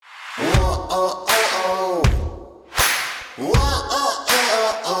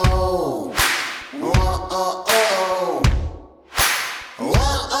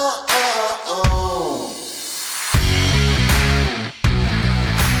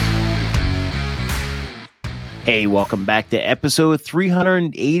Hey, welcome back to episode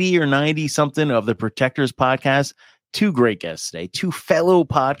 380 or 90 something of the Protectors Podcast. Two great guests today, two fellow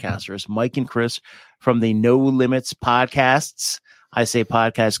podcasters, Mike and Chris from the No Limits Podcasts. I say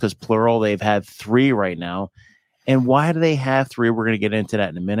podcast because plural, they've had three right now. And why do they have three? We're going to get into that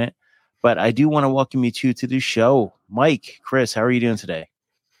in a minute. But I do want to welcome you two to the show. Mike, Chris, how are you doing today?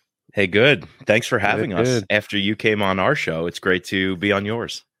 Hey, good. Thanks for having us. Good. After you came on our show, it's great to be on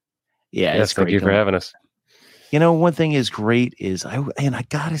yours. Yeah, yes, thank you for having us. You know, one thing is great is I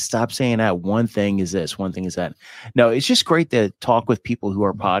gotta stop saying that. One thing is this, one thing is that. No, it's just great to talk with people who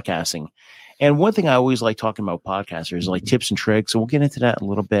are podcasting. And one thing I always like talking about podcasters is like tips and tricks. So we'll get into that in a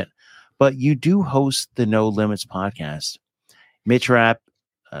little bit. But you do host the No Limits podcast. Mitch Rapp,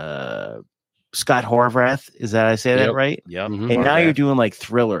 Scott Horvath, is that I say that right? Yep. Mm-hmm. And now you're doing like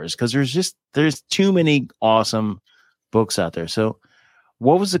thrillers because there's too many awesome books out there. So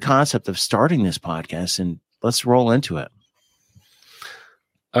what was the concept of starting this podcast? And let's roll into it.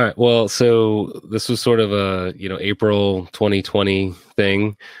 All right. Well, so this was sort of a, April 2020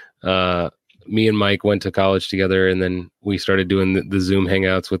 thing. Me and Mike went to college together, and then we started doing the Zoom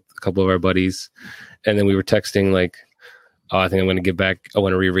hangouts with a couple of our buddies. And then we were texting like, oh, I think I'm going to get back. I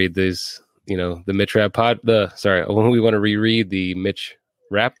want to reread these, the Mitch Rapp we want to reread the Mitch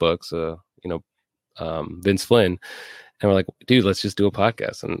Rapp books, Vince Flynn. And we're like, dude, let's just do a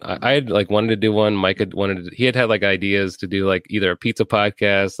podcast. And I had like wanted to do one. Mike had he had like ideas to do like either a pizza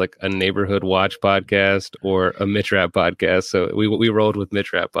podcast, like a neighborhood watch podcast, or a Mitch Rapp podcast. So we rolled with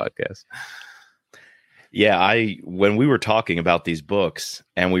Mitch Rapp podcast. Yeah, when we were talking about these books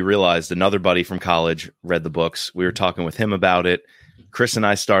and we realized another buddy from college read the books, we were talking with him about it. Chris and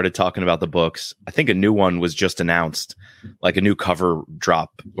I started talking about the books. I think a new one was just announced, like a new cover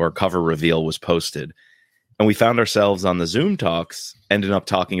drop or cover reveal was posted. And we found ourselves on the Zoom talks, ended up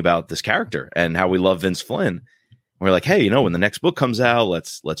talking about this character and how we love Vince Flynn. And we're like, hey, when the next book comes out,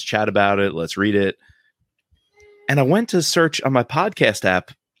 let's chat about it. Let's read it. And I went to search on my podcast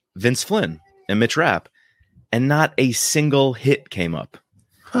app, Vince Flynn and Mitch Rapp, and not a single hit came up.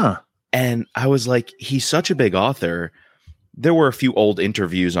 Huh. And I was like, he's such a big author. There were a few old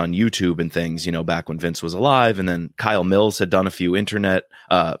interviews on YouTube and things, back when Vince was alive. And then Kyle Mills had done a few internet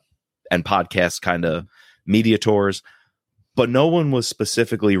and podcast kind of media tours, but no one was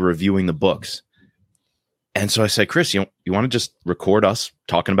specifically reviewing the books. And so I said, Chris, you want to just record us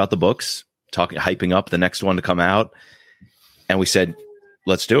talking about the books, hyping up the next one to come out? And we said,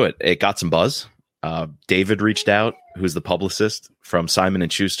 let's do it. It got some buzz. David reached out, who's the publicist from Simon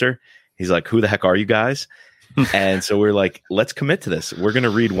 & Schuster. He's like, who the heck are you guys? And so we're like, let's commit to this. We're going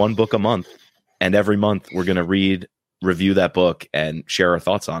to read one book a month. And every month we're going to review that book and share our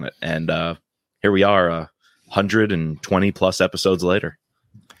thoughts on it. And here we are, 120 plus episodes later.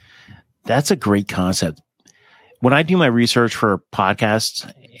 That's a great concept. When I do my research for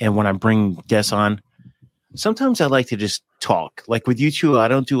podcasts and when I bring guests on, sometimes I like to just talk. Like with you two, I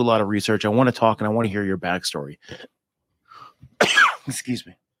don't do a lot of research. I want to talk and I want to hear your backstory. Excuse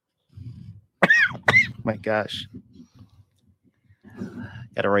me. My gosh.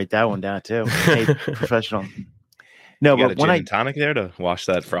 Got to write that one down too. Hey, professional. No, you but got a gin and tonic there to wash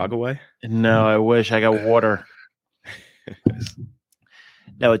that frog away? No, I wish I got water.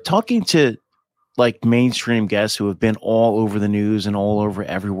 Now, talking to like mainstream guests who have been all over the news and all over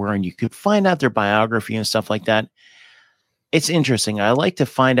everywhere, and you could find out their biography and stuff like that. It's interesting. I like to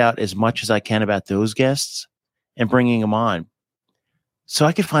find out as much as I can about those guests and bringing them on, so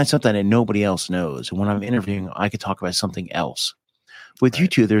I could find something that nobody else knows. And when I'm interviewing, I could talk about something else. With you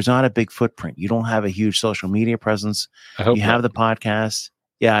two, there's not a big footprint. You don't have a huge social media presence. I hope you have the podcast.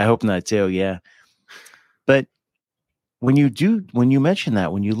 Yeah, I hope not too. Yeah. But when you mention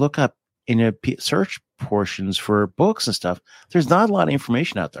that, when you look up in a search portions for books and stuff, there's not a lot of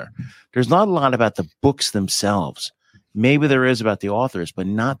information out there. There's not a lot about the books themselves. Maybe there is about the authors, but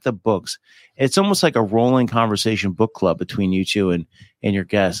not the books. It's almost like a rolling conversation book club between you two and your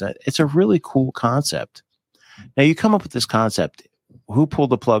guests. It's a really cool concept. Now you come up with this concept. Who pulled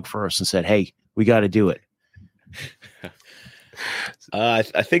the plug first and said, hey, we got to do it? I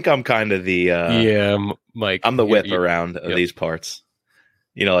think I'm kind of the Mike. I'm the whip around these parts.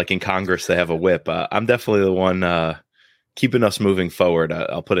 Like in Congress, they have a whip. I'm definitely the one keeping us moving forward.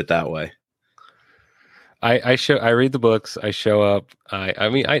 I'll put it that way. I read the books. I show up.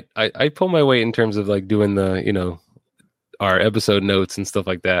 I pull my weight in terms of like doing the our episode notes and stuff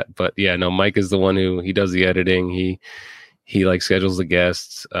like that. But yeah, no, Mike is the one he does the editing. He like schedules the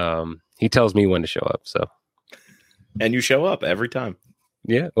guests. He tells me when to show up. So, and you show up every time.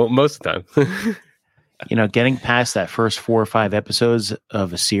 Yeah, well, most of the time. Getting past that first 4 or 5 episodes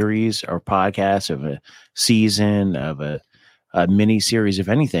of a series or podcast, of a season, of a mini series, of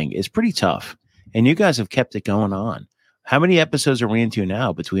anything, is pretty tough. And you guys have kept it going on. How many episodes are we into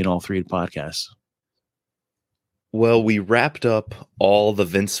now between all 3 podcasts? Well, we wrapped up all the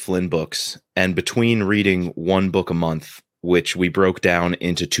Vince Flynn books, and between reading 1 book a month, which we broke down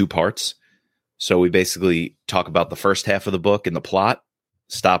into 2 parts. So we basically talk about the first half of the book and the plot,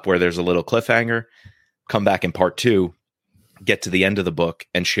 stop where there's a little cliffhanger, come back in part 2, get to the end of the book,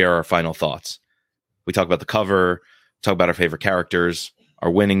 and share our final thoughts. We talk about the cover, talk about our favorite characters,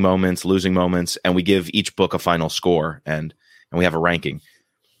 our winning moments, losing moments, and we give each book a final score, and we have a ranking.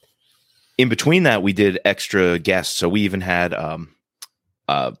 In between that, we did extra guests. So we even had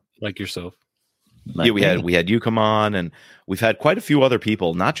like yourself. Yeah, we had you come on, and we've had quite a few other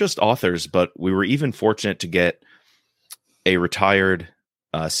people, not just authors, but we were even fortunate to get a retired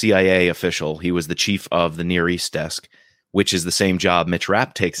CIA official. He was the chief of the Near East desk, which is the same job Mitch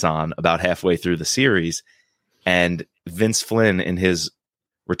Rapp takes on about halfway through the series. And Vince Flynn, in his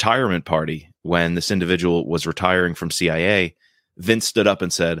retirement party, when this individual was retiring from CIA, Vince stood up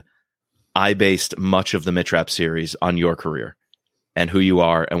and said, "I based much of the Mitch Rapp series on your career and who you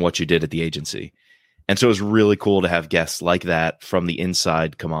are and what you did at the agency." And so it was really cool to have guests like that from the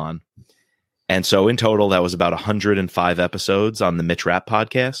inside come on. And so in total, that was about 105 episodes on the Mitch Rapp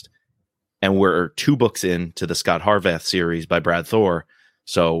podcast. And we're 2 books into the Scott Harvath series by Brad Thor.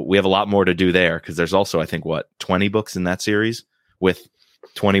 So we have a lot more to do there, because there's also, I think, 20 books in that series, with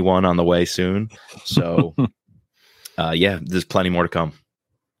 21 on the way soon. So yeah, there's plenty more to come.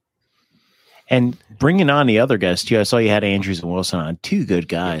 And bringing on the other guests too, I saw you had Andrews and Wilson on. 2 good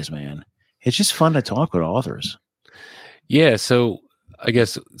guys, man. It's just fun to talk with authors. Yeah, so I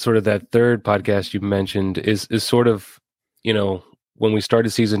guess sort of that third podcast you mentioned is sort of, when we started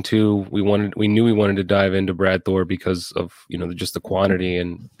season 2, we knew we wanted to dive into Brad Thor because of, just the quantity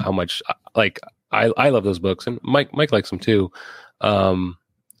and how much, like, I love those books, and Mike likes them too.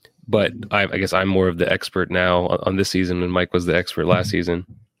 But I guess I'm more of the expert now on this season, and Mike was the expert last season.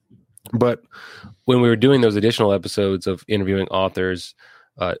 But when we were doing those additional episodes of interviewing authors,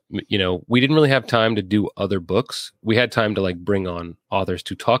 we didn't really have time to do other books. We had time to bring on authors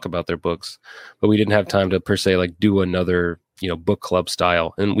to talk about their books, but we didn't have time to per se do another, book club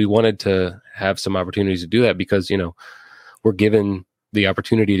style. And we wanted to have some opportunities to do that because, we're given the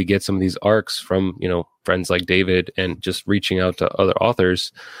opportunity to get some of these arcs from, friends like David, and just reaching out to other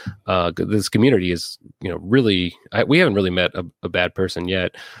authors. This community is, really, we haven't really met a bad person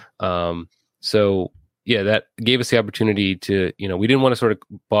yet. So yeah, that gave us the opportunity to, we didn't want to sort of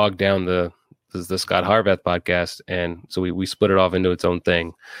bog down the Scott Harvath podcast. And so we split it off into its own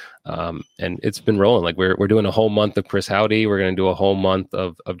thing. And it's been rolling. We're doing a whole month of Chris Howdy. We're going to do a whole month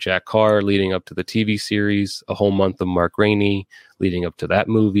of Jack Carr leading up to the TV series, a whole month of Mark Rainey leading up to that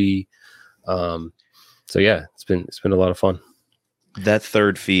movie. So yeah, it's been a lot of fun. That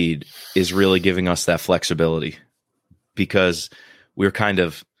third feed is really giving us that flexibility, because we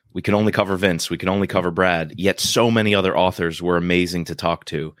can only cover Vince, we can only cover Brad, yet so many other authors were amazing to talk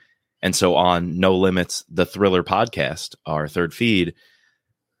to. And so on No Limits, the Thriller podcast, our third feed,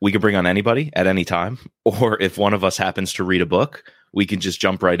 we can bring on anybody at any time. Or if one of us happens to read a book, we can just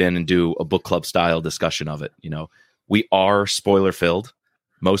jump right in and do a book club style discussion of it. We are spoiler filled.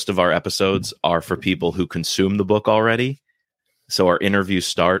 Most of our episodes are for people who consume the book already. So our interviews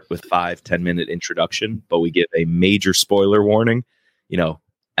start with 5-10 minute introduction, but we give a major spoiler warning,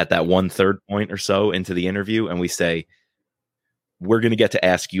 at that 1/3 point or so into the interview. And we say, we're going to get to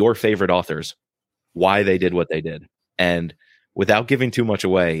ask your favorite authors why they did what they did. And without giving too much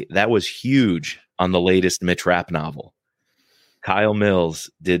away, that was huge on the latest Mitch Rapp novel. Kyle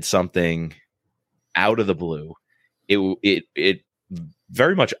Mills did something out of the blue. It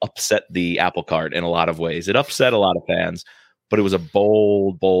very much upset the apple cart in a lot of ways. It upset a lot of fans, but it was a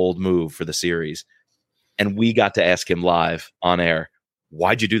bold move for the series. And we got to ask him live on air,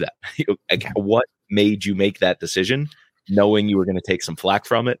 why'd you do that? What made you make that decision, knowing you were going to take some flack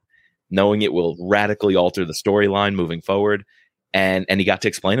from it, knowing it will radically alter the storyline moving forward? And he got to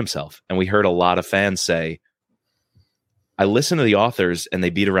explain himself. And we heard a lot of fans say, I listen to the authors and they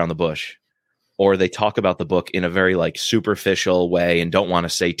beat around the bush, or they talk about the book in a very superficial way and don't want to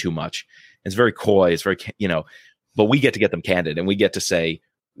say too much. It's very coy. It's very, but we get to get them candid, and we get to say,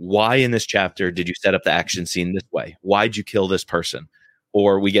 why in this chapter did you set up the action scene this way? Why'd you kill this person?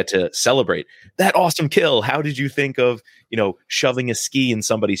 or we get to celebrate that awesome kill. How did you think of, shoving a ski in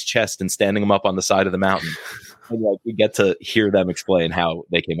somebody's chest and standing them up on the side of the mountain? And like, we get to hear them explain how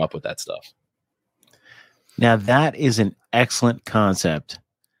they came up with that stuff. Now that is an excellent concept.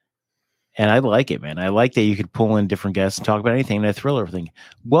 And I like it, man. I like that you could pull in different guests and talk about anything in a thriller thing.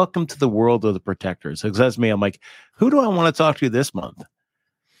 Welcome to the world of the Protectors. Because that's me. I'm like, who do I want to talk to this month?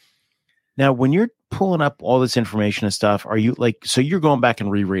 Now, when you're pulling up all this information and stuff, are you like, so you're going back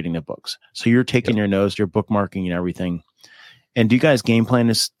and rereading the books. So you're taking your notes, you're bookmarking and everything. And do you guys game plan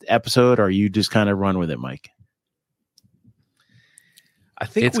this episode, or you just kind of run with it, Mike? I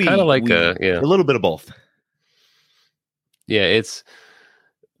think it's kind of like a little bit of both. Yeah,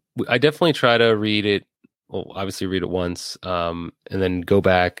 I definitely try to read it. Well, obviously read it once, and then go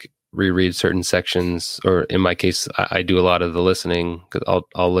back, reread certain sections. Or in my case, I do a lot of the listening because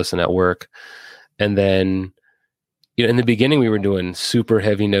I'll listen at work. And then, in the beginning, we were doing super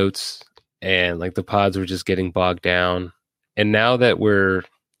heavy notes, and like the pods were just getting bogged down. And now that we're,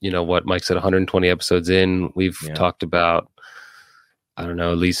 what Mike said, 120 episodes in, we've talked about, I don't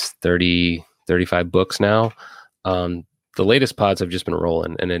know, at least 30, 35 books now. The latest pods have just been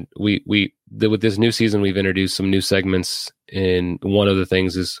rolling, and then with this new season, we've introduced some new segments. And one of the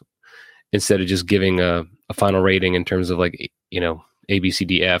things is, instead of just giving a final rating in terms of like, A, B, C,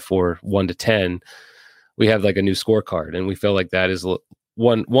 D, F, or 1 to 10, we have like a new scorecard, and we feel like that is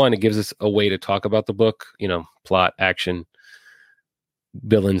one. It gives us a way to talk about the book, plot, action,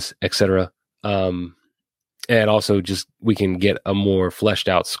 villains, etc. And also just we can get a more fleshed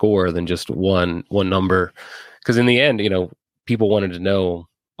out score than just one number. Because in the end, people wanted to know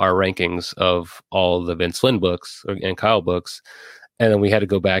our rankings of all the Vince Flynn books and Kyle books. And then we had to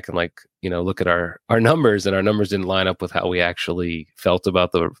go back and look at our numbers, and our numbers didn't line up with how we actually felt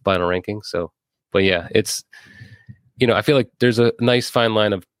about the final ranking. So, but yeah, it's, I feel like there's a nice fine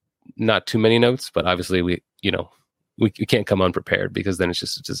line of not too many notes, but obviously we can't come unprepared, because then it's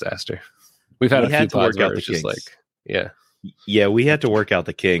just a disaster. We've had a few pods where it's just like, yeah, we had to work out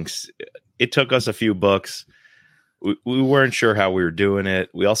the kinks. It took us a few books. We weren't sure how we were doing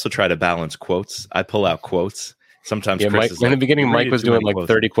it. We also try to balance quotes. I pull out quotes. Sometimes Mike, in the beginning, Mike was doing like quotes.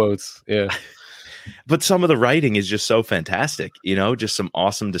 30 quotes. Yeah. But some of the writing is just so fantastic, just some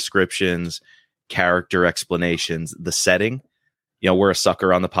awesome descriptions, character explanations, the setting. We're a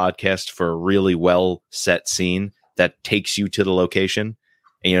sucker on the podcast for a really well set scene that takes you to the location.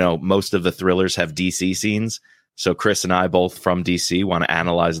 And, most of the thrillers have DC scenes. So Chris and I, both from DC, want to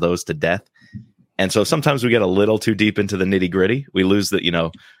analyze those to death. And so sometimes we get a little too deep into the nitty gritty. We lose the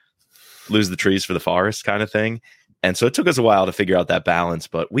trees for the forest kind of thing. And so it took us a while to figure out that balance,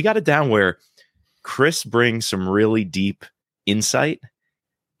 but we got it down where Chris brings some really deep insight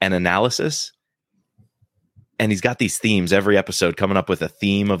and analysis. And he's got these themes every episode, coming up with a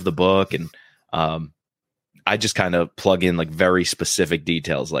theme of the book. And I just kind of plug in like very specific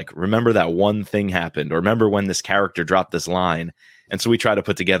details, like remember that one thing happened, or remember when this character dropped this line. And so we try to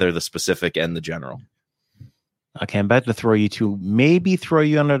put together the specific and the general. Okay, I'm about to throw you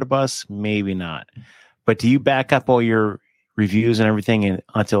under the bus, maybe not. But do you back up all your reviews and everything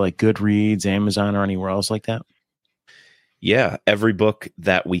onto like Goodreads, Amazon, or anywhere else like that? Yeah, every book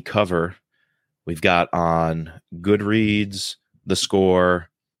that we cover, we've got on Goodreads, The Score,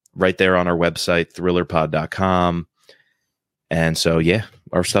 right there on our website, thrillerpod.com. And so, yeah,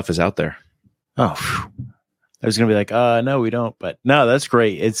 our stuff is out there. Oh, phew. I was going to be like, no, we don't. But no, that's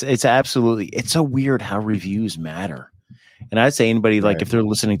great. It's absolutely, it's so weird how reviews matter. And I'd say anybody, like if they're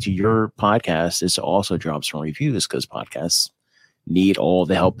listening to your podcast, it's also drops from reviews, because podcasts need all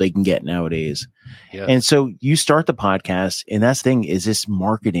the help they can get nowadays. Yeah. And so you start the podcast, and that's the thing, is this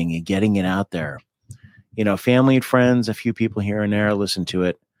marketing and getting it out there. Family and friends, a few people here and there listen to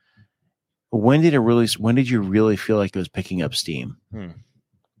it. When did you really feel like it was picking up steam?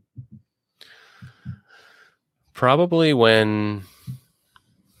 Probably when,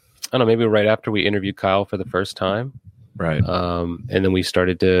 I don't know, maybe right after we interviewed Kyle for the first time. Right. And then we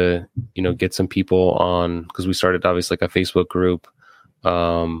started to, get some people on, because we started obviously like a Facebook group.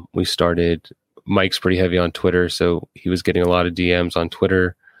 Mike's pretty heavy on Twitter, so he was getting a lot of DMs on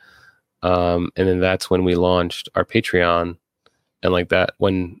Twitter. And then that's when we launched our Patreon. And like that,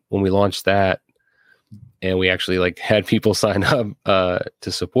 when we launched that, and we actually like had people sign up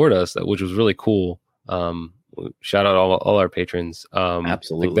to support us, which was really cool. Shout out all our patrons.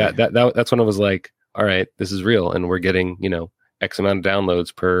 Absolutely. Like that's when it was like, all right, this is real, and we're getting, X amount of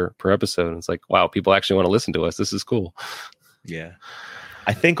downloads per episode. And it's like, wow, people actually want to listen to us. This is cool. Yeah.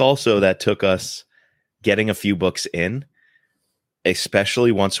 I think also that took us getting a few books in,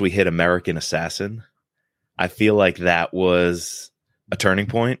 especially once we hit American Assassin. I feel like that was a turning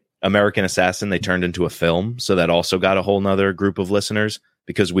point. American Assassin, they turned into a film, so that also got a whole nother group of listeners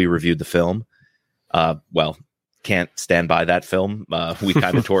because we reviewed the film. Well, can't stand by that film. We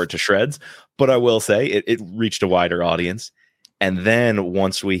kind of tore it to shreds, but I will say it reached a wider audience. And then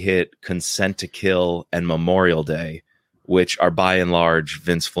once we hit Consent to Kill and Memorial Day, which are by and large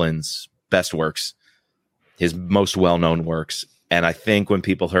Vince Flynn's best works, his most well-known works. And I think when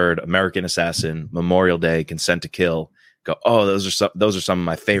people heard American Assassin, Memorial Day, Consent to Kill, go, oh, those are some of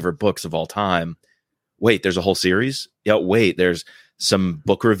my favorite books of all time. Wait, there's a whole series? Yeah, wait, there's some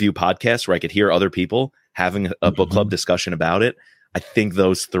book review podcasts where I could hear other people having a book club discussion about it. I think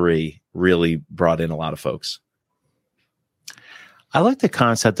those three really brought in a lot of folks. I like the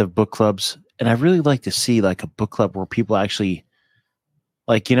concept of book clubs, and I really like to see like a book club where people actually,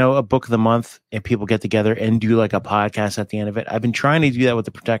 like, you know, a book of the month and people get together and do like a podcast at the end of it. I've been trying to do that with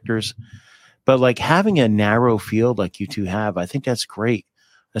the Protectors, but like having a narrow field like you two have, I think that's great,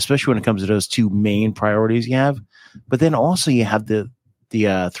 especially when it comes to those two main priorities you have. But then also you have the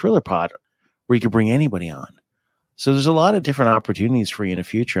Thriller Pod where you can bring anybody on. So there's a lot of different opportunities for you in the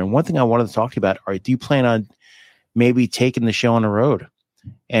future. And one thing I wanted to talk to you about, do you plan on maybe taking the show on the road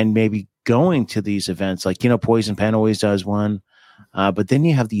and maybe going to these events? Like, you know, Poison Pen always does one. But then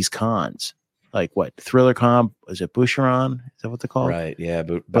you have these cons, like what? Thriller Con, is it Boucheron? Is that what they're called? Right, yeah.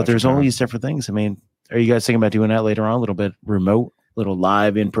 But there's all these different things. I mean, are you guys thinking about doing that later on, a little bit remote, a little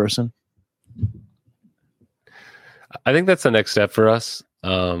live in person? I think that's the next step for us.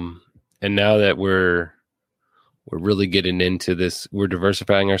 And now that we're really getting into this, we're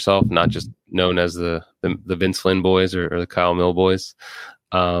diversifying ourselves, not just known as the Vince Flynn boys or the Kyle Mill boys.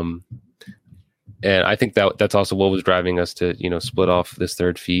 And I think that's also what was driving us to, you know, split off this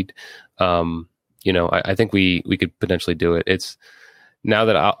third feed. You know, I think we could potentially do it. It's now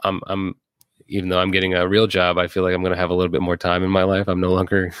that I'm even though I'm getting a real job, I feel like I'm going to have a little bit more time in my life. I'm no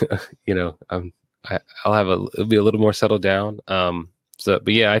longer, you know, it'll be a little more settled down. But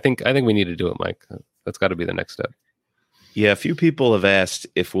yeah, I think we need to do it, Mike. That's got to be the next step. Yeah, a few people have asked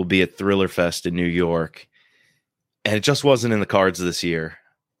if we'll be at Thriller Fest in New York, and it just wasn't in the cards this year.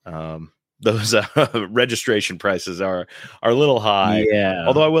 Those registration prices are a little high. Yeah.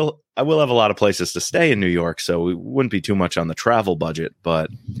 Although I will have a lot of places to stay in New York, so it wouldn't be too much on the travel budget. But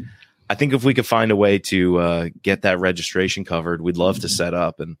I think if we could find a way to get that registration covered, we'd love to set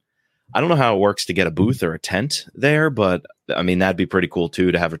up. And I don't know how it works to get a booth or a tent there, but I mean, that'd be pretty cool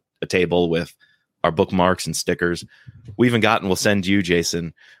too, to have a table with our bookmarks and stickers. We even we'll send you,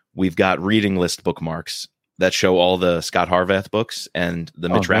 Jason, we've got reading list bookmarks that show all the Scott Harvath books and the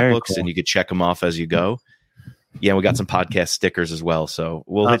Mitch Rapp books, cool. And you could check them off as you go. Yeah, we got some podcast stickers as well, so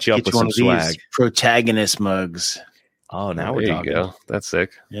we'll hit you up with some swag. Protagonist mugs. Oh, now we're talking. There you go. That's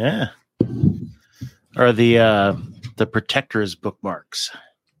sick. Yeah. Or the Protectors bookmarks.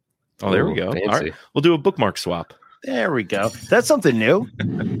 Oh, there we go. Fancy. All right, we'll do a bookmark swap. There we go. That's something new.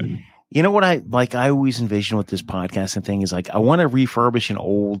 You know what I always envision with this podcasting thing is like, I want to refurbish an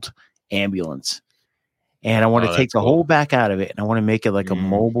old ambulance, and I want to take the whole back out of it, and I want to make it like a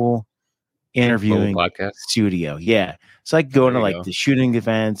mobile interviewing podcast studio. Yeah. So I could go into like the shooting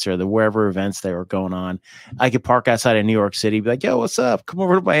events or the wherever events that were going on. I could park outside of New York City, be like, yo, what's up? Come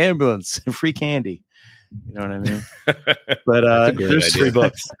over to my ambulance. Free candy. You know what I mean? But there's free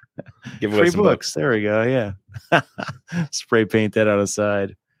books. Give away free books. There we go. Yeah. Spray paint that on the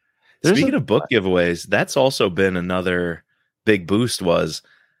side. Speaking of book giveaways, that's also been another big boost. Was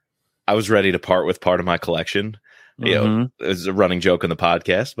I was ready to part with part of my collection. You know, it's a running joke on the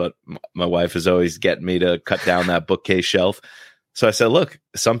podcast, but my wife is always getting me to cut down that bookcase shelf. So I said, look,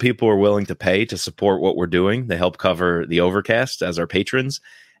 some people are willing to pay to support what we're doing. They help cover the Overcast as our patrons.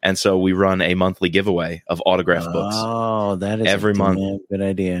 And so we run a monthly giveaway of autographed books. Oh, that is every month. Good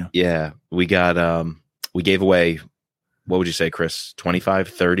idea. Yeah. We got, we gave away, what would you say, Chris? 25,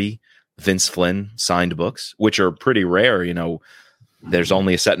 30 Vince Flynn signed books, which are pretty rare. You know, there's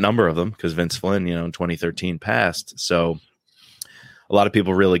only a set number of them because Vince Flynn, you know, in 2013 passed. So a lot of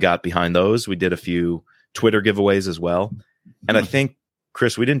people really got behind those. We did a few Twitter giveaways as well. And I think,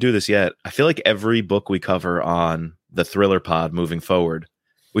 Chris, we didn't do this yet. I feel like every book we cover on the Thriller Pod moving forward,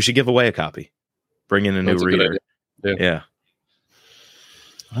 we should give away a copy. Bring in a new reader. Yeah.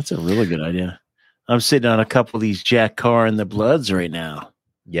 That's a really good idea. I'm sitting on a couple of these Jack Carr and the Bloods right now.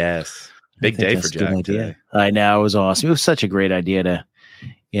 Yes. Big day for Jack today. I know. It was awesome. It was such a great idea to,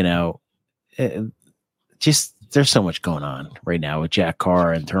 you know, just there's so much going on right now with Jack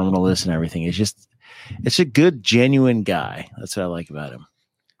Carr and Terminalist and everything. It's a good, genuine guy. That's what I like about him.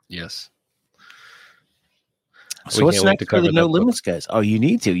 Yes. So what's next for the No Limits guys? Oh, you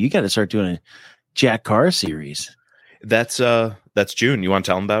need to. You got to start doing a Jack Carr series. That's June. You want to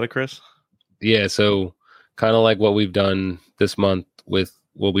tell them about it, Chris? Yeah, so kind of like what we've done this month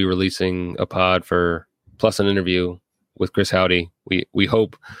we'll be releasing a pod for plus an interview with Chris Howdy. We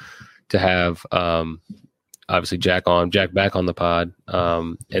hope to have obviously Jack back on the pod.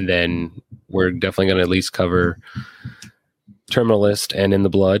 And then we're definitely going to at least cover Terminalist and In the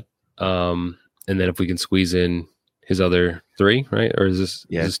Blood. And then if we can squeeze in his other 3, right? Or is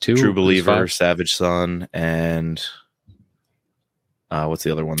this 2? True Believer, Savage Son, and what's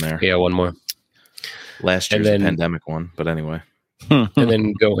the other one there? Yeah, one more. Last year's pandemic one, but anyway. And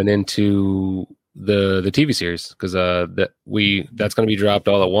then going into the TV series, because that's going to be dropped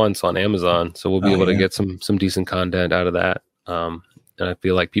all at once on Amazon, so we'll be able to get some decent content out of that. And I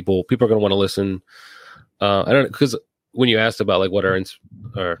feel like people are going to want to listen. I don't know, because when you asked about like what our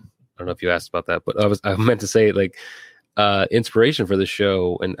or I don't know if you asked about that, but I meant to say like inspiration for the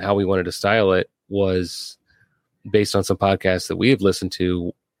show and how we wanted to style it was based on some podcasts that we have listened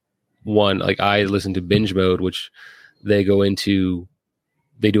to. One, like I listened to Binge Mode, which they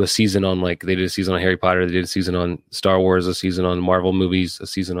do a season on, like they did a season on Harry Potter, they did a season on Star Wars, a season on Marvel movies, a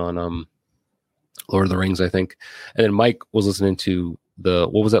season on Lord of the Rings, I think. And then Mike was listening to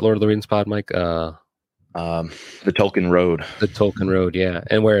what was that Lord of the Rings pod, Mike? The Tolkien Road. The Tolkien Road, yeah.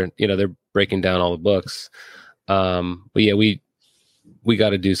 And where, they're breaking down all the books. But yeah, we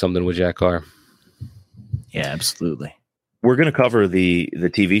got to do something with Jack Carr. Yeah, absolutely. We're going to cover the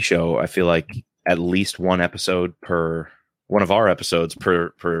TV show. I feel like at least one of our episodes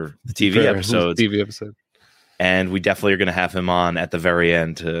per the TV episode. And we definitely are going to have him on at the very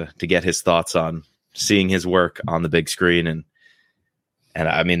end to get his thoughts on seeing his work on the big screen. And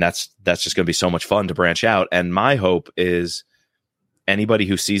I mean, that's just going to be so much fun to branch out. And my hope is anybody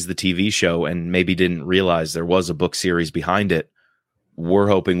who sees the TV show and maybe didn't realize there was a book series behind it, we're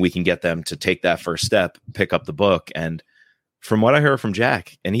hoping we can get them to take that first step, pick up the book. And from what I heard from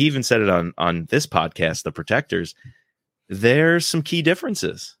Jack, and he even said it on this podcast, The Protectors, there's some key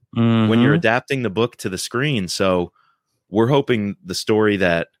differences when you're adapting the book to the screen. So we're hoping the story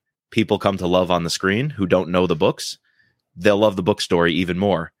that people come to love on the screen who don't know the books, they'll love the book story even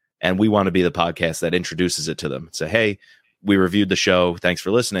more. And we want to be the podcast that introduces it to them. Say, hey, we reviewed the show. Thanks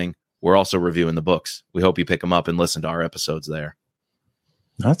for listening. We're also reviewing the books. We hope you pick them up and listen to our episodes there.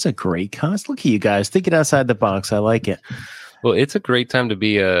 That's a great concept. Look at you guys thinking outside the box. I like it. Well, it's a great time to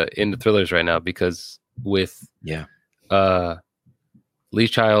be into thrillers right now because with Lee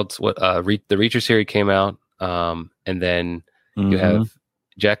Child's the Reacher series came out, and then you have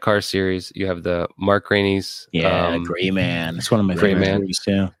Jack Carr's series. You have the Mark Rainey's Gray Man. It's one of my favorite series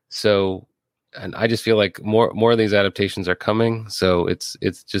too. So, and I just feel like more of these adaptations are coming. So it's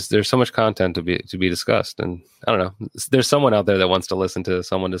just there's so much content to be discussed, and I don't know. There's someone out there that wants to listen to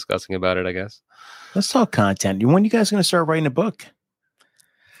someone discussing about it, I guess. Let's talk content. When are you guys going to start writing a book?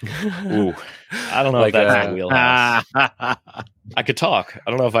 Ooh, I don't know if that's my wheelhouse. I could talk. I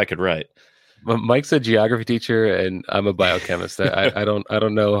don't know if I could write. Mike's a geography teacher, and I'm a biochemist. I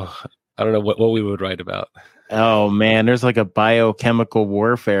don't know what we would write about. Oh man, there's like a biochemical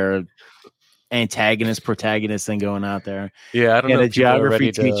warfare antagonist protagonist thing going out there. Yeah, I don't know. A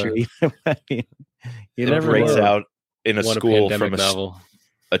geography teacher. You never breaks out in a One school from novel.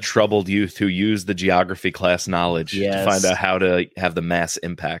 A troubled youth who used the geography class knowledge to find out how to have the mass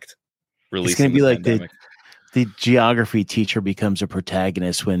impact. It's going to be like the geography teacher becomes a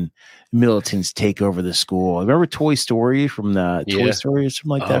protagonist when militants take over the school. Remember Toy Story from the Toy Story or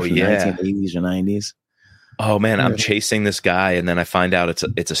something like that from the 1980s or 90s? Oh man, I'm chasing this guy, and then I find out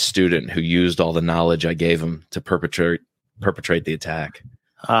it's a student who used all the knowledge I gave him to perpetrate the attack.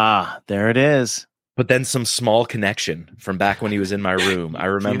 Ah, there it is. But then some small connection from back when he was in my room. I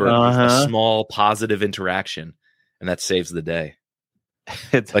remember a small positive interaction, and that saves the day.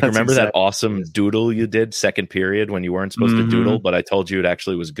 Remember that awesome doodle you did second period when you weren't supposed to doodle, but I told you it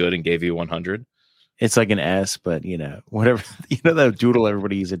actually was good and gave you 100? It's like an S, but whatever. That doodle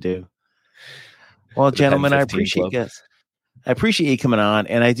everybody used to do. Well, gentlemen, I appreciate you coming on,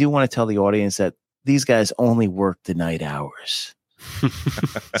 and I do want to tell the audience that these guys only work the night hours.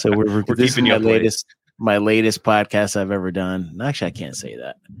 So this is my latest podcast I've ever done. Actually, I can't say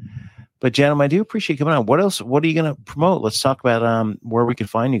that. But gentlemen, I do appreciate you coming on. What else? What are you going to promote? Let's talk about where we can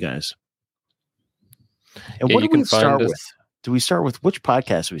find you guys. And what do we start with? Do we start with which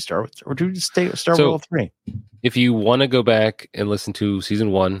podcast do we start with, or do we just start with all three? If you want to go back and listen to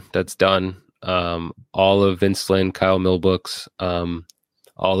season 1, that's done. All of Vince Lynn, Kyle Mill books, all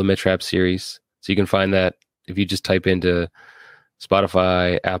the Mitrap series. So you can find that if you just type into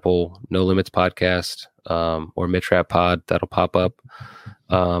Spotify, Apple, No Limits Podcast, or Mitrap Pod. That'll pop up.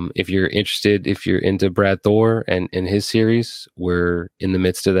 If you're interested, if you're into Brad Thor and his series, we're in the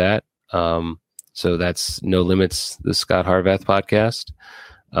midst of that. So that's No Limits, the Scott Harvath podcast.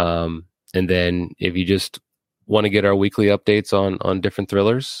 And then if you just want to get our weekly updates on different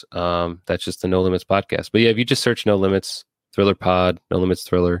thrillers, that's just the No Limits podcast. But yeah, if you just search No Limits Thriller Pod, No Limits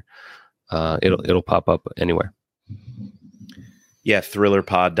Thriller, it'll pop up anywhere. Yeah,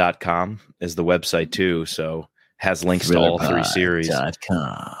 thrillerpod.com is the website too, so has links to all three series.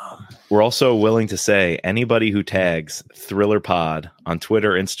 We're also willing to say anybody who tags ThrillerPod on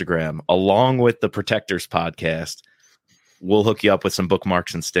Twitter, Instagram, along with the Protectors podcast, we'll hook you up with some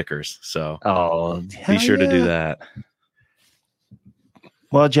bookmarks and stickers. So be sure to do that.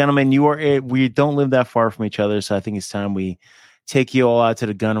 Well, gentlemen, we don't live that far from each other, so I think it's time we take you all out to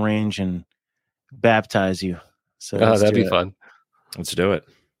the gun range and baptize you. So that'd be fun. Let's do it.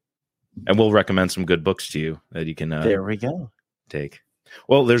 And we'll recommend some good books to you that you can there we go. Take.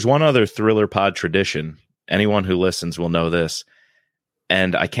 Well, there's one other Thriller Pod tradition. Anyone who listens will know this.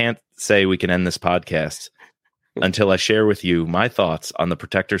 And I can't say we can end this podcast until I share with you my thoughts on the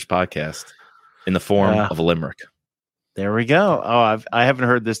Protectors podcast in the form of a limerick. There we go. Oh, I haven't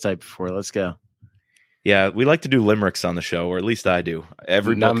heard this type before. Let's go. Yeah, we like to do limericks on the show, or at least I do.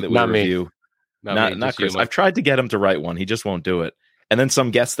 Every book that we review. Not Chris. I've tried to get him to write one. He just won't do it. And then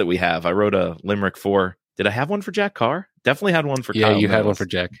some guests that we have. I wrote a limerick for. Did I have one for Jack Carr? Definitely had one for Kyle you Mills. had one for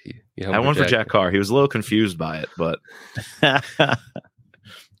Jack. I had one for Jack Carr. He was a little confused by it, but.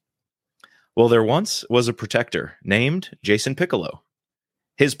 Well, there once was a protector named Jason Piccolo.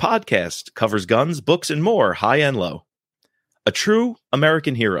 His podcast covers guns, books, and more, high and low. A true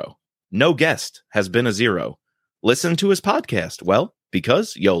American hero. No guest has been a zero. Listen to his podcast. Well,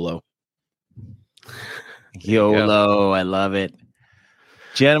 because YOLO. YOLO. I love it.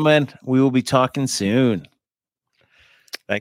 Gentlemen, we will be talking soon.